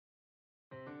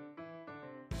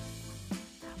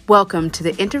Welcome to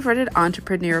the Introverted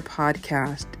Entrepreneur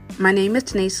Podcast. My name is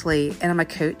Denise Lee, and I'm a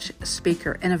coach,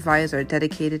 speaker, and advisor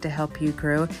dedicated to help you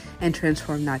grow and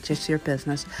transform not just your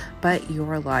business, but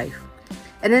your life.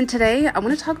 And then today, I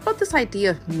want to talk about this idea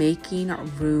of making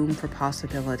room for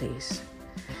possibilities.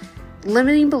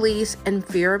 Limiting beliefs and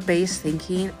fear-based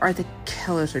thinking are the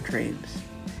killers of dreams.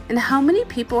 And how many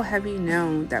people have you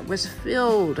known that was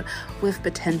filled with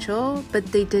potential, but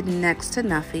they did next to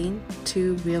nothing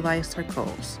to realize their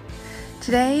goals?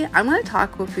 Today, I'm going to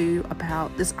talk with you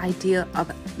about this idea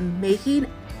of making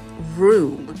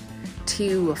room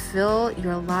to fill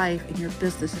your life and your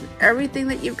business and everything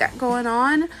that you've got going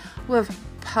on with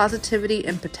positivity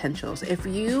and potentials. If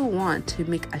you want to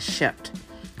make a shift,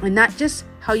 and not just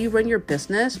how you run your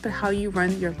business, but how you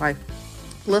run your life.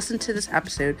 Listen to this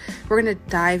episode. We're going to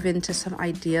dive into some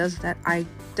ideas that I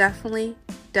definitely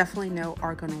know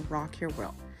are going to rock your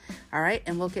world. All right,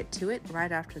 and we'll get to it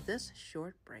right after this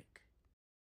short break.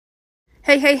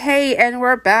 Hey, and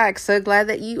we're back. So glad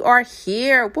that you are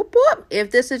here. Whoop, whoop.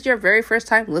 If this is your very first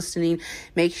time listening,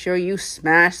 make sure you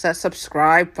smash that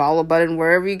subscribe, follow button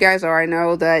wherever you guys are. I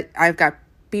know that I've got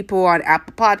people on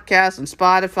Apple Podcasts and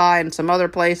Spotify and some other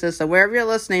places. So wherever you're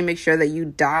listening, make sure that you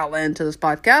dial into this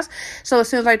podcast. So as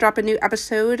soon as I drop a new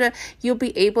episode, you'll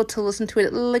be able to listen to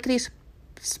it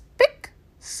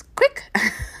quick.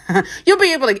 You'll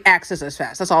be able to access this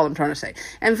fast. That's all I'm trying to say.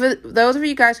 And for those of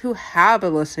you guys who have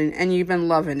been listening and you've been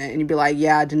loving it and you'd be like,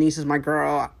 yeah, Denise is my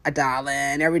girl. I dial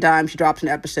in. Every time she drops an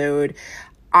episode,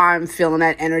 I'm feeling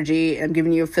that energy. I'm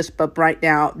giving you a fist bump right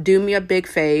now. Do me a big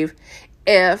fave.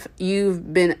 If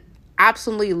you've been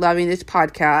absolutely loving this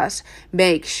podcast,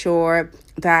 make sure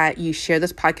that you share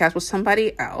this podcast with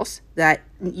somebody else that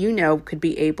you know could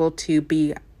be able to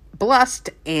be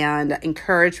blessed and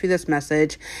encouraged with this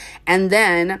message. And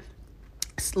then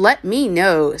let me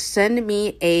know. Send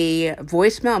me a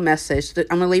voicemail message.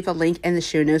 I'm going to leave a link in the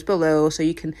show notes below so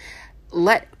you can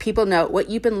let people know what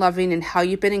you've been loving and how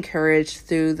you've been encouraged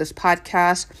through this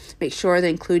podcast. Make sure to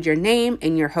include your name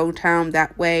and your hometown.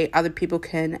 That way other people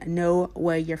can know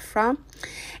where you're from.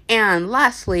 And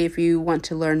lastly, if you want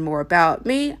to learn more about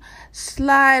me,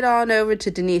 slide on over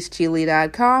to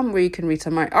deniseglee.com where you can read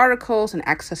some of my articles and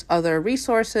access other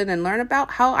resources and learn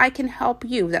about how I can help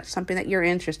you if that's something that you're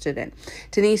interested in.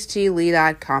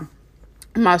 deniseglee.com.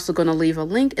 I'm also going to leave a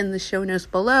link in the show notes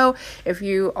below if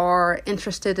you are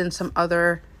interested in some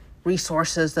other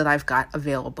resources that I've got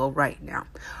available right now.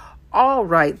 All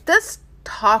right, let's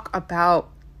talk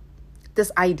about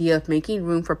this idea of making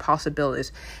room for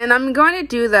possibilities. And I'm going to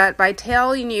do that by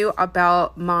telling you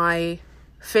about my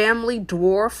family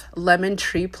dwarf lemon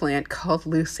tree plant called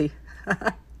Lucy.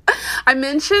 I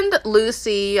mentioned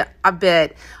Lucy a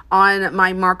bit on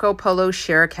my Marco Polo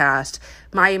Sharecast.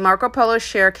 My Marco Polo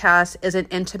Sharecast is an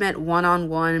intimate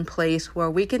one-on-one place where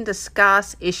we can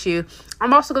discuss issue.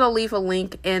 I'm also going to leave a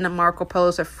link in Marco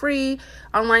Polo's a free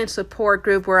online support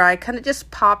group where I kind of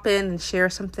just pop in and share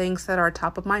some things that are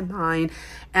top of my mind.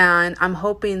 And I'm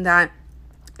hoping that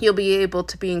you'll be able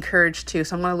to be encouraged too.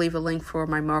 So I'm going to leave a link for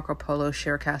my Marco Polo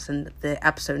Sharecast in the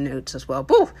episode notes as well.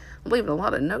 Boo! I'm leaving a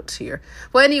lot of notes here.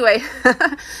 Well, anyway,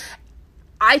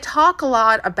 I talk a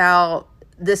lot about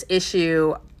this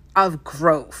issue of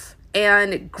growth,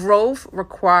 and growth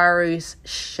requires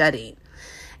shedding.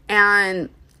 And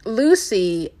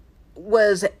Lucy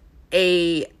was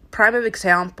a prime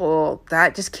example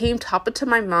that just came top into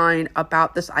my mind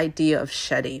about this idea of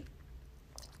shedding.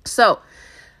 So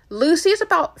Lucy is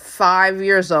about 5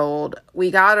 years old. We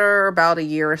got her about a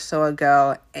year or so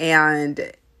ago,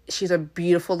 and she's a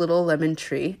beautiful little lemon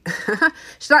tree.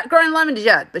 She's not growing lemons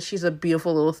yet, but she's a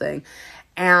beautiful little thing.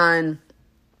 And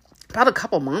about a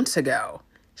couple months ago,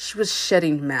 she was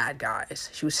shedding mad, guys.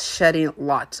 She was shedding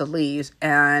lots of leaves.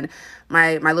 And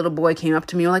my little boy came up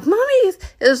to me and like, Mommy,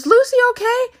 is Lucy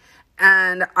okay?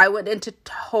 And I went into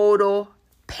total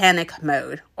panic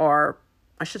mode, or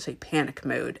I should say panic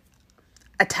mode.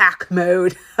 Attack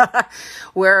mode,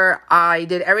 where I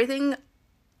did everything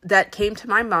that came to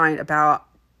my mind about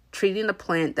treating the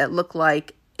plant that looked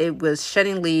like it was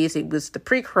shedding leaves. It was the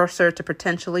precursor to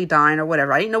potentially dying or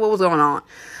whatever. I didn't know what was going on,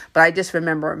 but I just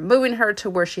remember moving her to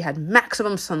where she had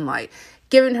maximum sunlight,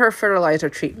 giving her fertilizer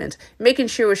treatments, making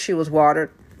sure she was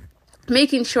watered,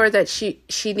 making sure that she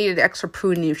needed extra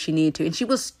pruning if she needed to. And she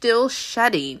was still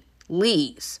shedding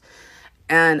leaves.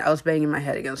 And I was banging my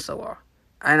head against the wall.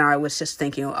 And I was just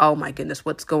thinking, oh my goodness,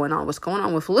 what's going on? What's going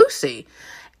on with Lucy?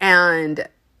 And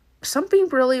something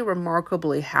really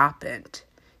remarkably happened.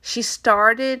 She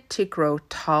started to grow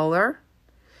taller.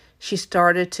 She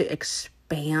started to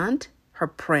expand. Her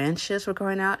branches were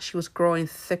going out. She was growing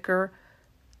thicker,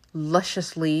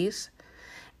 luscious leaves.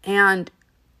 And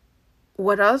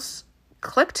what else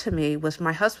clicked to me was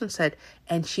my husband said,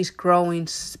 and she's growing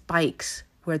spikes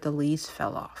where the leaves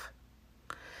fell off.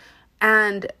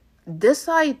 And this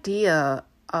idea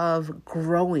of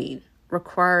growing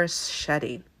requires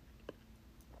shedding.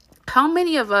 How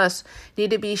many of us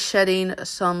need to be shedding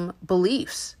some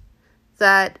beliefs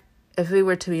that, if we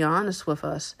were to be honest with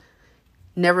us,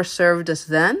 never served us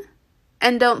then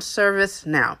and don't serve us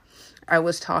now? I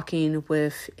was talking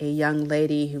with a young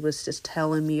lady who was just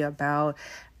telling me about,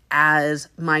 as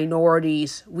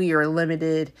minorities, we are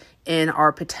limited in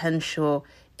our potential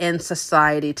in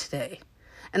society today.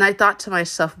 And I thought to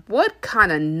myself, what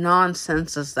kind of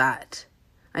nonsense is that?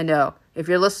 I know, if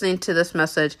you're listening to this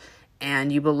message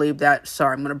and you believe that,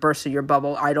 sorry, I'm going to burst your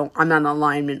bubble. I'm not in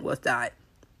alignment with that.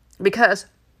 Because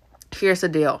here's the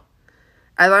deal.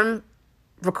 As I'm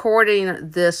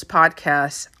recording this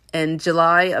podcast in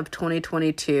July of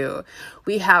 2022,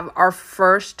 we have our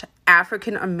first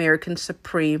African American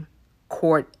Supreme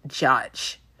Court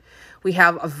judge. We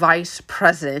have a vice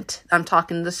president. I'm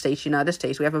talking the states, United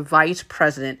States. We have a vice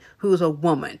president who's a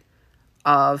woman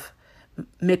of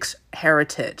mixed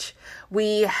heritage.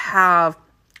 We have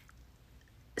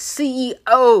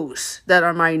CEOs that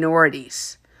are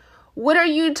minorities. What are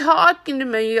you talking to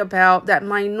me about that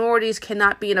minorities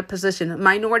cannot be in a position,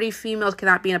 minority females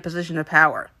cannot be in a position of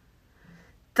power?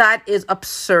 That is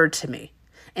absurd to me.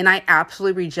 And I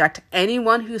absolutely reject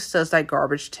anyone who says that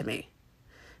garbage to me.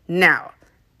 Now,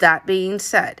 that being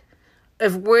said,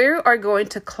 if we are going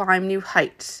to climb new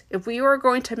heights, if we are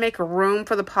going to make room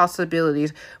for the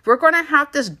possibilities, we're going to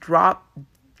have to drop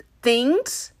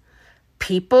things,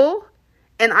 people,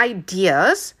 and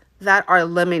ideas that are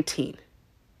limiting.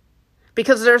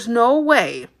 Because there's no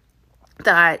way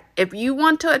that if you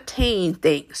want to attain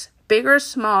things, big or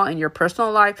small, in your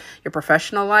personal life, your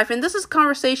professional life, and this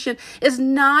conversation is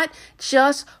not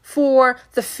just for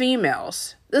the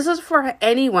females. This is for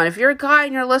anyone. If you're a guy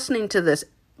and you're listening to this,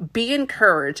 be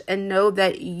encouraged and know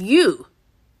that you,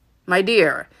 my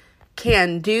dear,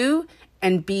 can do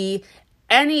and be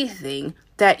anything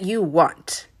that you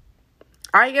want.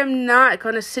 I am not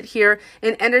going to sit here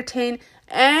and entertain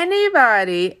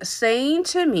anybody saying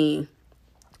to me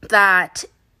that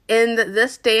in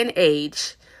this day and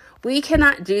age, we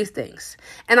cannot do things.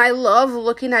 And I love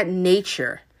looking at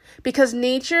nature, because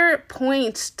nature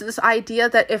points to this idea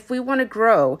that if we want to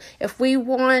grow, if we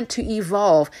want to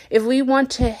evolve, if we want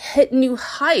to hit new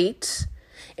heights,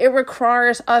 it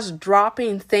requires us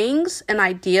dropping things and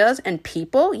ideas and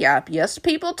people. Yeah, yes,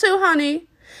 people too, honey.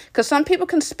 Because some people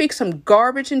can speak some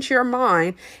garbage into your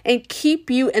mind and keep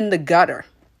you in the gutter.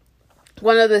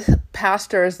 One of the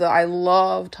pastors that I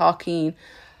love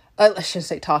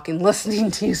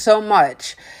listening to so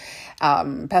much,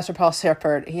 Pastor Paul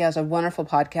Serpert, he has a wonderful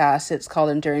podcast. It's called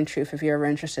Enduring Truth, if you're ever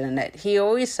interested in it. He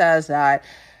always says that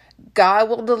God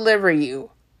will deliver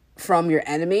you from your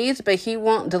enemies, but he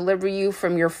won't deliver you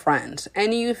from your friends.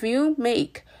 And if you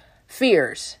make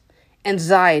fears,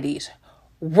 anxieties,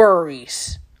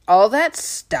 worries, all that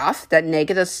stuff, that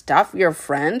negative stuff, your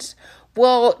friends,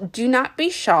 well, do not be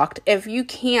shocked if you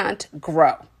can't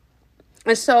grow.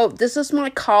 And so this is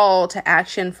my call to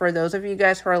action for those of you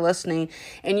guys who are listening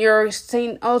and you're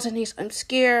saying, oh, Denise, I'm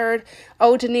scared.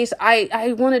 Oh, Denise,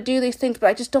 I want to do these things, but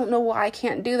I just don't know why I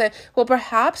can't do that. Well,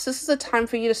 perhaps this is a time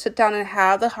for you to sit down and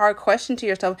have the hard question to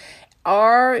yourself.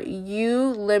 Are you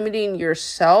limiting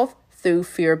yourself through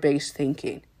fear-based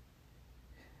thinking?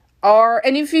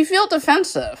 And if you feel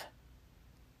defensive,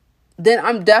 then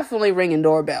I'm definitely ringing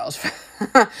doorbells.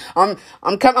 I'm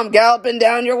galloping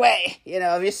down your way. You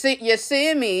know, if you're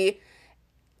seeing me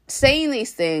saying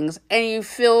these things and you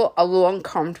feel a little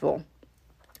uncomfortable,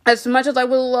 as much as I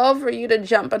would love for you to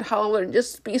jump and holler and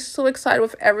just be so excited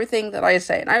with everything that I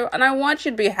say, and I want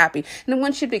you to be happy, and I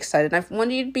want you to be excited, and I want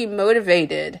you to be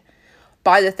motivated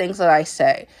by the things that I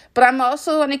say, but I'm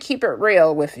also going to keep it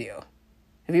real with you.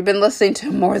 If you've been listening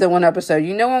to more than one episode,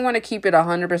 you know I want to keep it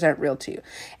 100% real to you.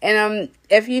 And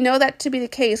if you know that to be the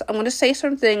case, I'm going to say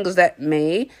some things that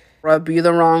may rub you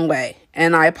the wrong way.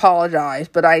 And I apologize,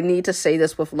 but I need to say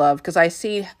this with love, because I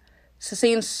seen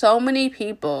so many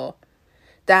people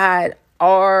that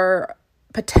are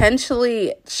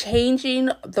potentially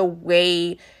changing the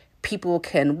way people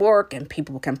can work and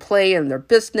people can play in their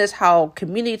business, how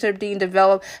communities are being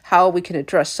developed, how we can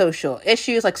address social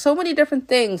issues, like so many different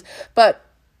things. But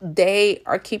they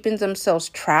are keeping themselves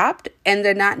trapped and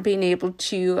they're not being able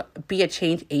to be a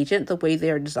change agent the way they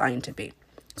are designed to be.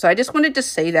 So I just wanted to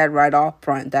say that right off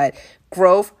front, that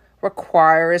growth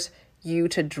requires you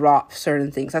to drop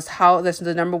certain things. That's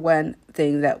the number one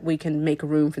thing that we can make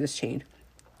room for this change.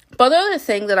 But the other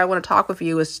thing that I want to talk with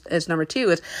you is number 2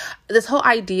 is this whole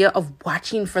idea of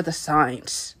watching for the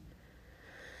signs.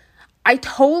 I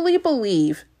totally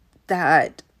believe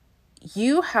that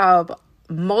you have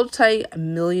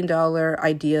multi-million-dollar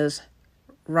ideas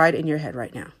right in your head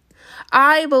right now.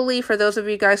 I believe for those of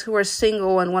you guys who are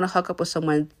single and want to hook up with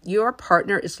someone, your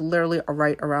partner is literally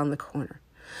right around the corner.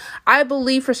 I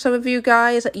believe for some of you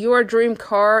guys, your dream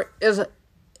car is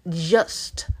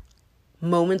just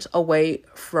moments away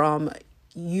from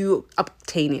you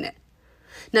obtaining it.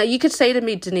 Now, you could say to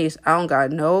me, Denise, I don't got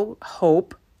no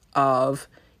hope of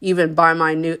even buy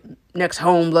my next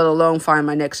home, let alone find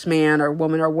my next man or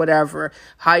woman or whatever.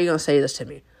 How are you going to say this to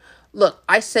me? Look,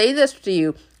 I say this to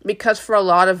you because for a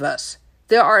lot of us,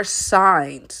 there are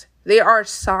signs. There are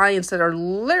signs that are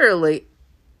literally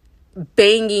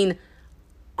banging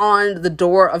on the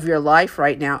door of your life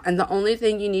right now. And the only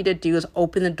thing you need to do is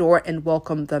open the door and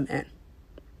welcome them in.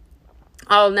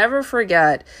 I'll never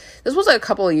forget, this was a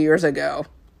couple of years ago,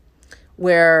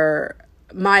 where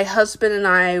my husband and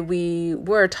I, we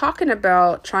were talking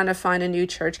about trying to find a new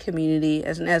church community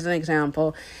as an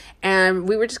example. And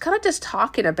we were just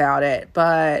talking about it,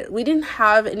 but we didn't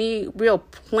have any real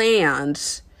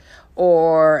plans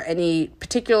or any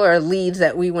particular leads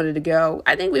that we wanted to go.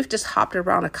 I think we've just hopped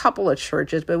around a couple of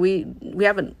churches, but we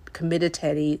haven't committed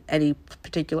to any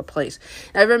particular place.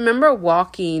 And I remember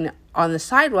walking on the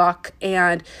sidewalk,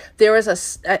 and there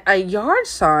was a yard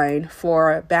sign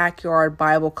for a backyard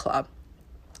Bible club.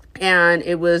 And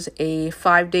it was a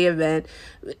 5-day event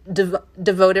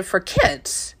devoted for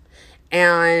kids.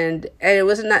 And it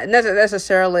was not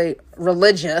necessarily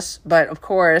religious, but of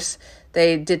course,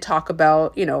 they did talk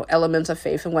about, elements of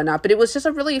faith and whatnot. But it was just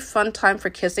a really fun time for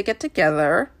kids to get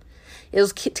together. It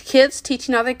was kids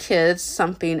teaching other kids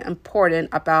something important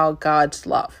about God's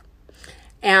love.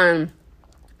 And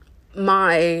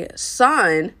my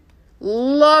son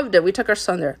loved it. We took our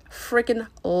son there. Freaking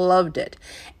loved it.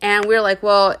 And we were like,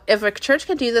 well, if a church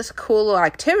can do this cool little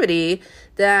activity,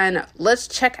 then let's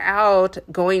check out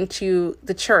going to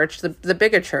the church, the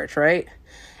bigger church, right?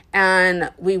 And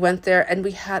we went there and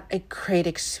we had a great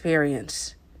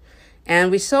experience. And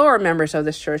we still are members of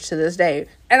this church to this day.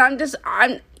 And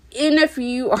if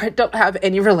you don't have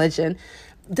any religion,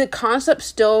 the concept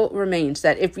still remains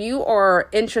that if you are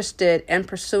interested in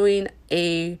pursuing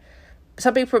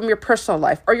something from your personal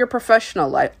life or your professional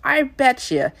life, I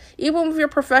bet you, even with your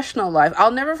professional life,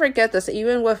 I'll never forget this,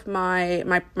 even with my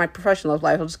professional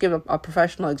life, I'll just give a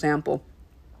professional example,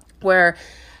 where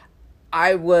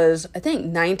I was, I think,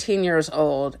 19 years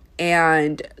old,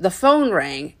 and the phone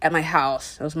rang at my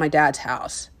house. It was my dad's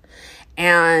house.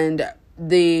 And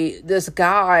this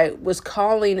guy was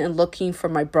calling and looking for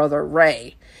my brother,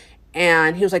 Ray.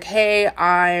 And he was like, hey,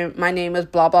 my name is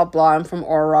blah, blah, blah. I'm from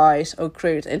ORISE, Oak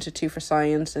Ridge Institute for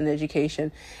Science and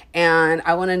Education. And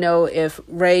I want to know if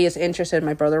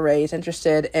my brother Ray is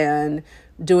interested in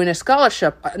doing an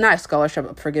internship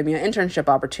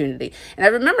opportunity. And I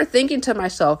remember thinking to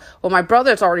myself, well, my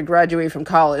brother's already graduated from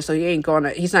college, so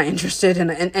he's not interested in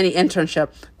any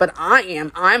internship, but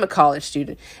I'm a college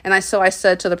student. And I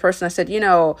said to the person, I said,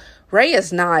 Ray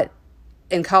is not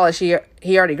in college, he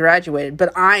already graduated,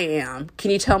 but I am.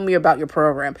 Can you tell me about your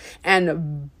program?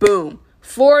 And boom,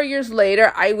 4 years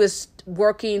later, I was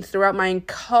working throughout my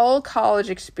whole college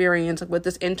experience with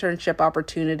this internship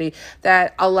opportunity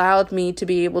that allowed me to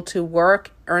be able to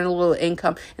work, earn a little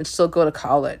income, and still go to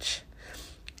college.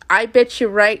 I bet you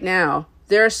right now,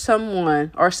 there's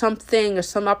someone or something or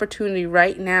some opportunity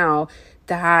right now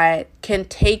that can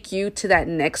take you to that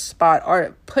next spot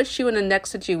or push you in the next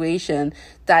situation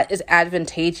that is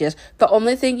advantageous. The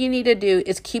only thing you need to do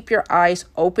is keep your eyes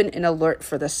open and alert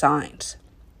for the signs.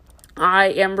 I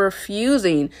am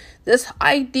refusing this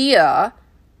idea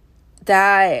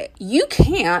that you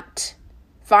can't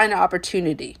find an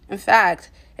opportunity. In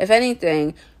fact, if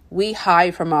anything, we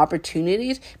hide from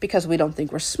opportunities because we don't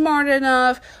think we're smart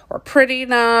enough or pretty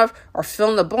enough or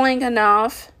fill in the blank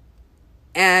enough.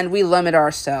 And we limit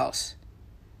ourselves.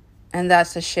 And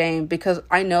that's a shame, because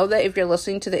I know that if you're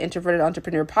listening to the Introverted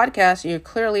Entrepreneur podcast, you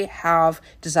clearly have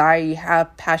desire, you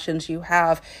have passions, you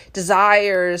have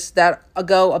desires that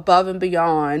go above and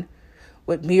beyond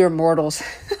what mere mortals,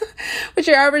 what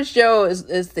your average Joe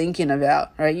is thinking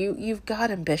about, right? You've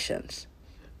got ambitions.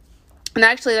 And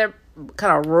actually that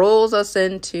kind of rolls us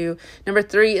into number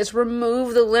 3 is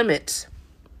remove the limits.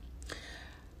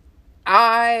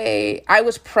 I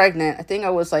was pregnant. I think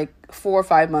I was like 4 or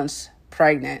 5 months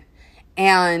pregnant.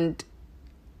 And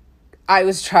I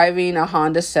was driving a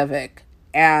Honda Civic.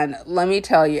 And let me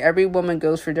tell you, every woman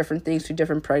goes for different things through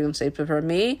different pregnancies. But for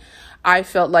me, I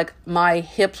felt like my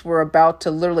hips were about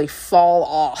to literally fall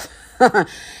off.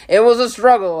 It was a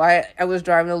struggle. I was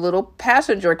driving a little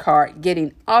passenger car,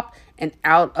 getting up and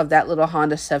out of that little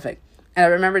Honda Civic. And I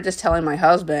remember just telling my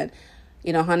husband,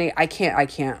 honey, I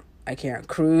can't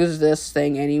cruise this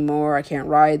thing anymore. I can't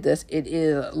ride this. It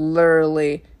is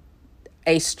literally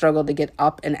a struggle to get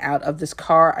up and out of this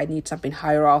car. I need something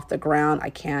higher off the ground. I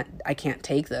can't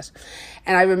take this.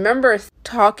 And I remember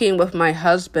talking with my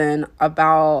husband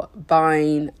about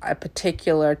buying a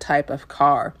particular type of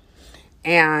car.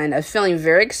 And I was feeling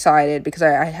very excited because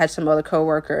I had some other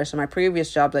coworkers in my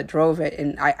previous job that drove it,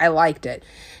 and I liked it.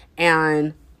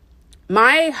 And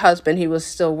my husband, he was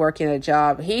still working a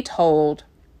job, he told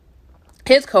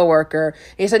his coworker,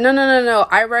 he said, no,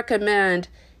 I recommend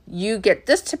you get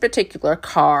this particular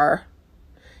car,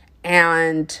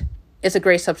 and it's a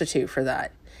great substitute for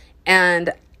that.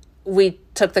 And we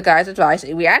took the guy's advice,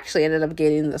 and we actually ended up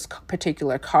getting this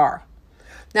particular car.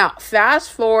 Now,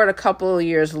 fast forward a couple of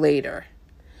years later,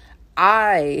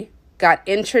 I got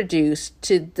introduced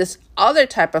to this other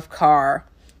type of car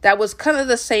that was kind of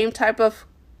the same type of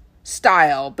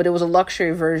style, but it was a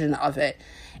luxury version of it.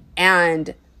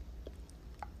 And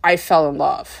I fell in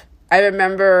love. I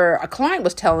remember a client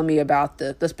was telling me about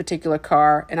this particular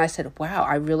car, and I said, wow,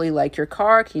 I really like your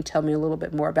car. Can you tell me a little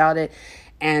bit more about it?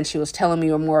 And she was telling me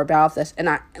more about this. And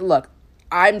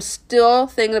I'm still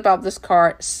thinking about this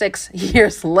car 6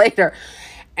 years later.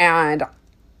 And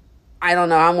I don't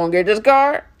know how I'm going to get this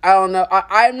car. I don't know.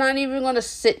 I'm not even going to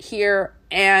sit here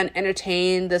and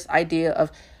entertain this idea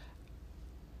of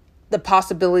the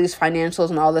possibilities, financials,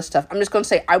 and all this stuff. I'm just going to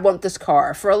say, I want this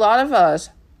car. For a lot of us,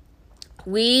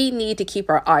 we need to keep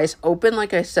our eyes open,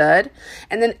 like I said.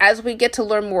 And then as we get to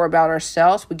learn more about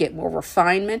ourselves, we get more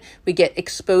refinement, we get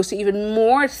exposed to even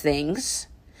more things,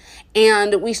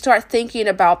 and we start thinking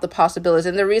about the possibilities.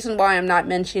 And the reason why I'm not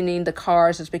mentioning the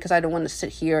cars is because I don't want to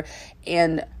sit here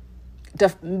and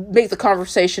make the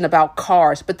conversation about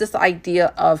cars, but this idea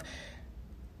of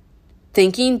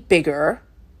thinking bigger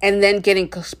and then getting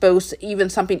exposed to even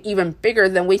something even bigger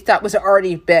than we thought was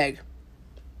already big.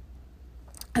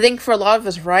 I think for a lot of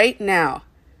us right now,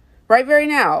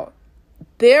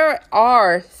 there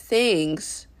are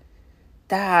things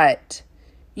that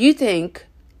you think,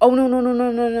 oh,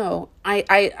 no,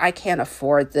 I can't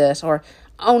afford this, or,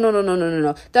 oh,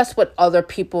 no, that's what other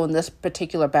people in this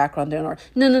particular background do, or,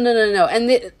 no.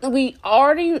 And we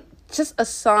already just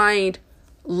assigned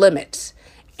limits.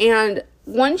 And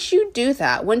once you do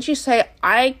that, once you say,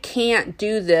 I can't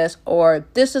do this, or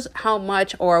this is how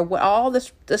much, or all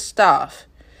this stuff,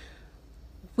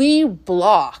 we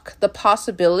block the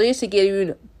possibilities to get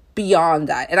even beyond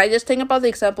that. And I just think about the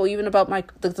example, even about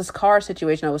this car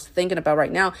situation I was thinking about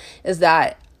right now, is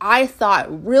that I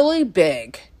thought really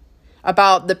big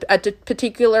about a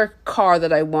particular car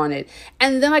that I wanted.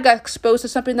 And then I got exposed to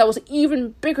something that was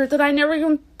even bigger that I never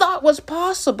even thought was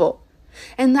possible.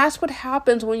 And that's what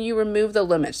happens when you remove the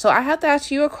limits. So I have to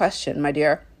ask you a question, my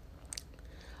dear.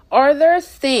 Are there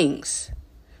things,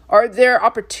 are there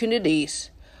opportunities,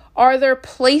 are there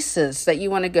places that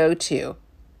you want to go to?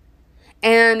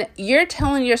 And you're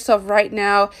telling yourself right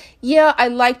now, yeah, I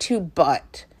like to,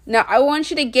 but. Now, I want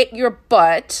you to get your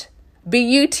butt,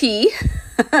 B-U-T,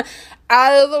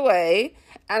 out of the way.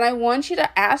 And I want you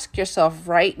to ask yourself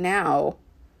right now,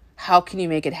 how can you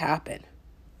make it happen?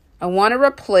 I want to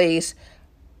replace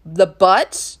the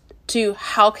buts to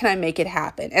how can I make it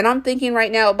happen? And I'm thinking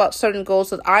right now about certain goals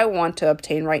that I want to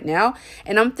obtain right now.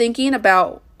 And I'm thinking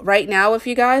about right now with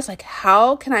you guys, like,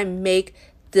 how can I make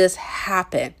this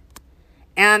happen?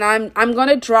 And I'm going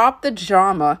to drop the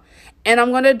drama, and I'm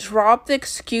going to drop the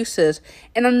excuses,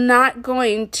 and I'm not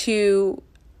going to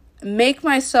make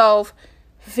myself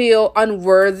feel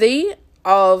unworthy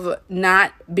of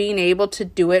not being able to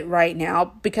do it right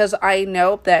now, because I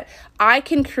know that I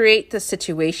can create the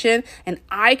situation and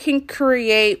I can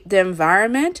create the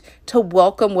environment to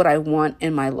welcome what I want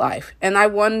in my life. And I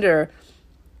wonder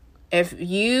if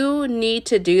you need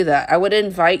to do that. I would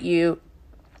invite you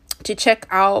to check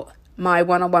out my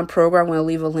one-on-one program. I'm going to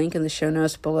leave a link in the show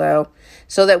notes below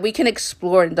so that we can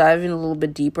explore and dive in a little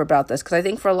bit deeper about this. Because I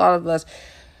think for a lot of us,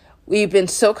 we've been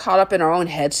so caught up in our own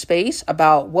headspace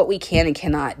about what we can and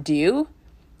cannot do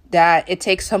that it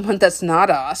takes someone that's not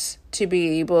us to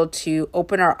be able to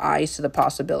open our eyes to the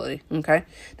possibility. Okay.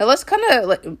 Now let's kind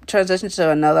of transition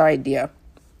to another idea.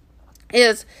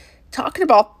 Is talking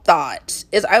about thoughts.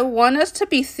 Is I want us to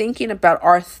be thinking about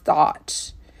our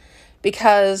thoughts,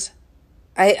 because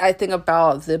I think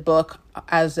about the book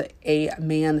As a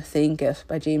Man Thinketh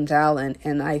by James Allen,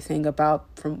 and I think about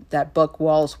from that book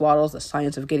Wallace Wattles, The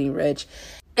Science of Getting Rich.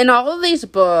 In all of these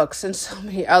books and so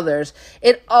many others,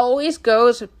 it always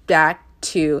goes back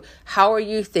to how are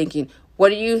you thinking?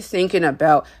 What are you thinking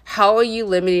about? How are you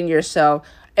limiting yourself?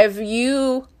 If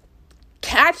you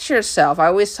catch yourself, I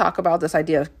always talk about this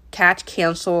idea of catch,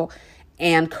 cancel,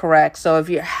 and correct. So if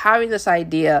you're having this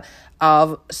idea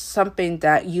of something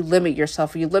that you limit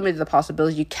yourself, or you limit the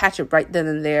possibilities, you catch it right then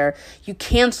and there, you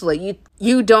cancel it,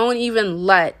 you don't even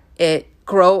let it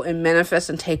grow and manifest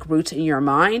and take roots in your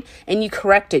mind, and you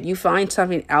correct it. You find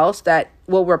something else that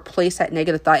will replace that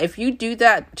negative thought. If you do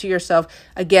that to yourself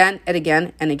again and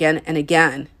again and again and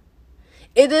again,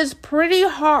 it is pretty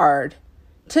hard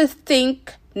to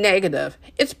think negative.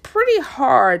 It's pretty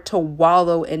hard to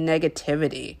wallow in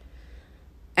negativity.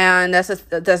 And that's one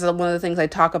of the things I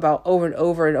talk about over and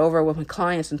over and over with my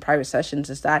clients in private sessions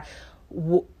is that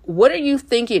what are you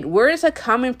thinking? Where is it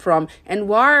coming from? And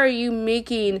why are you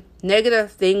making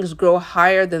negative things grow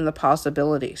higher than the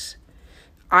possibilities?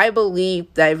 I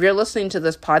believe that if you're listening to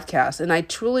this podcast, and I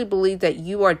truly believe that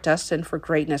you are destined for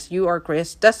greatness, you are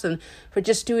destined for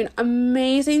just doing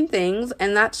amazing things.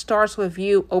 And that starts with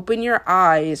you. Open your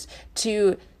eyes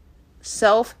to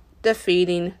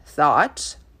self-defeating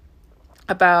thoughts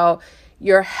about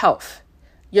your health,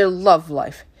 your love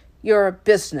life, your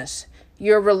business,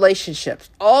 your relationships,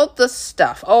 all the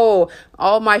stuff. Oh,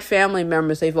 all my family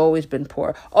members, they've always been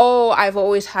poor. Oh, I've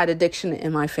always had addiction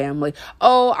in my family.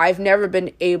 Oh, I've never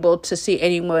been able to see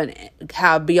anyone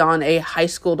have beyond a high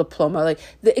school diploma. Like,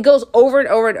 it goes over and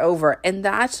over and over. And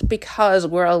that's because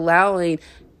we're allowing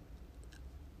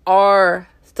our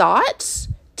thoughts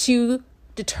to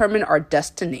determine our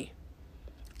destiny.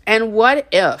 And what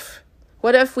if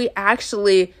we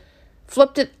actually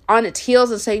flipped it on its heels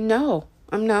and say, no,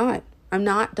 I'm not. I'm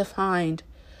not defined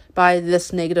by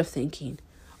this negative thinking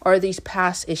or these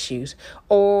past issues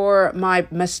or my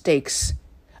mistakes.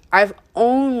 I've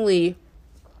only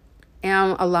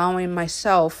am allowing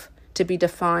myself to be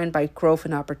defined by growth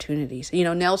and opportunities.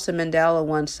 Nelson Mandela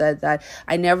once said that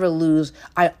I never lose,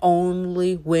 I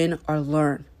only win or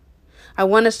learn. I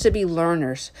want us to be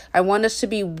learners. I want us to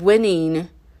be winning.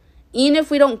 Even if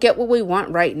we don't get what we want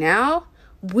right now,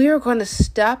 we're going to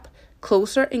step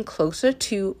closer and closer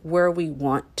to where we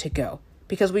want to go,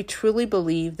 because we truly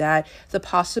believe that the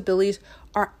possibilities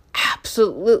are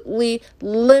absolutely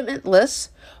limitless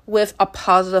with a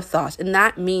positive thought. And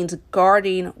that means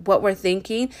guarding what we're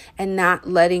thinking and not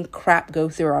letting crap go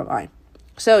through our mind.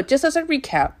 So just as a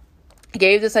recap, I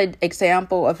gave this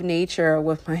example of nature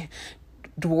with my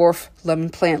dwarf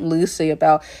lemon plant Lucy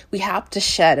about we have to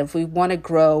shed. If we want to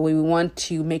grow, we want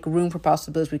to make room for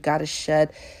possibilities, we got to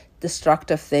shed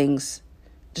destructive things,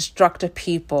 destructive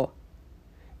people.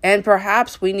 And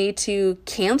perhaps we need to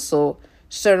cancel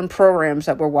certain programs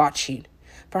that we're watching.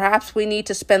 Perhaps we need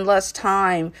to spend less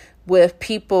time with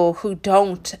people who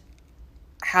don't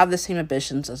have the same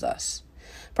ambitions as us.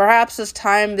 Perhaps it's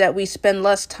time that we spend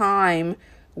less time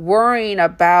worrying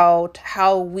about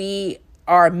how we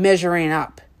are measuring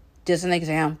up. Just an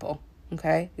example,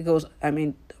 okay? It goes,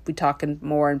 we talking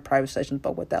more in private sessions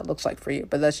about what that looks like for you,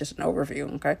 but that's just an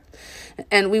overview, okay?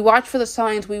 And we watch for the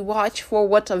signs. We watch for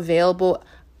what's available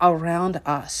around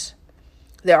us.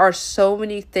 There are so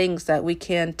many things that we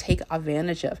can take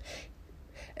advantage of.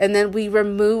 And then we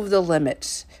remove the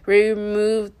limits. We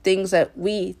remove things that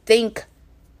we think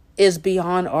is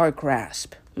beyond our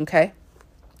grasp, okay?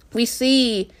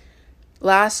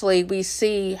 Lastly, we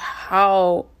see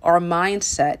how our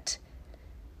mindset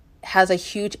has a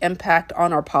huge impact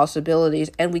on our possibilities,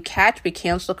 and we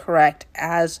cancel, correct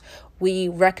as we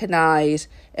recognize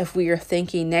if we are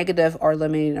thinking negative or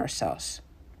limiting ourselves.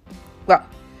 Well,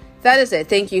 that is it.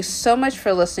 Thank you so much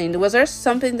for listening. Was there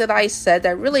something that I said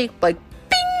that really bing?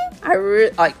 I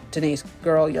really Denise,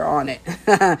 girl, you're on it.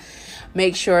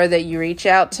 Make sure that you reach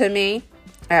out to me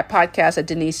at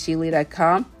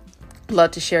podcast@deniseglee.com.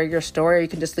 Love to share your story. You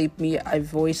can just leave me a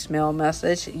voicemail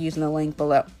message using the link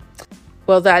below.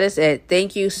 Well, that is it.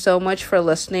 Thank you so much for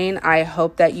listening. I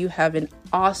hope that you have an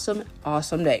awesome,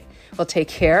 awesome day. Well, take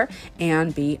care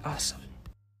and be awesome.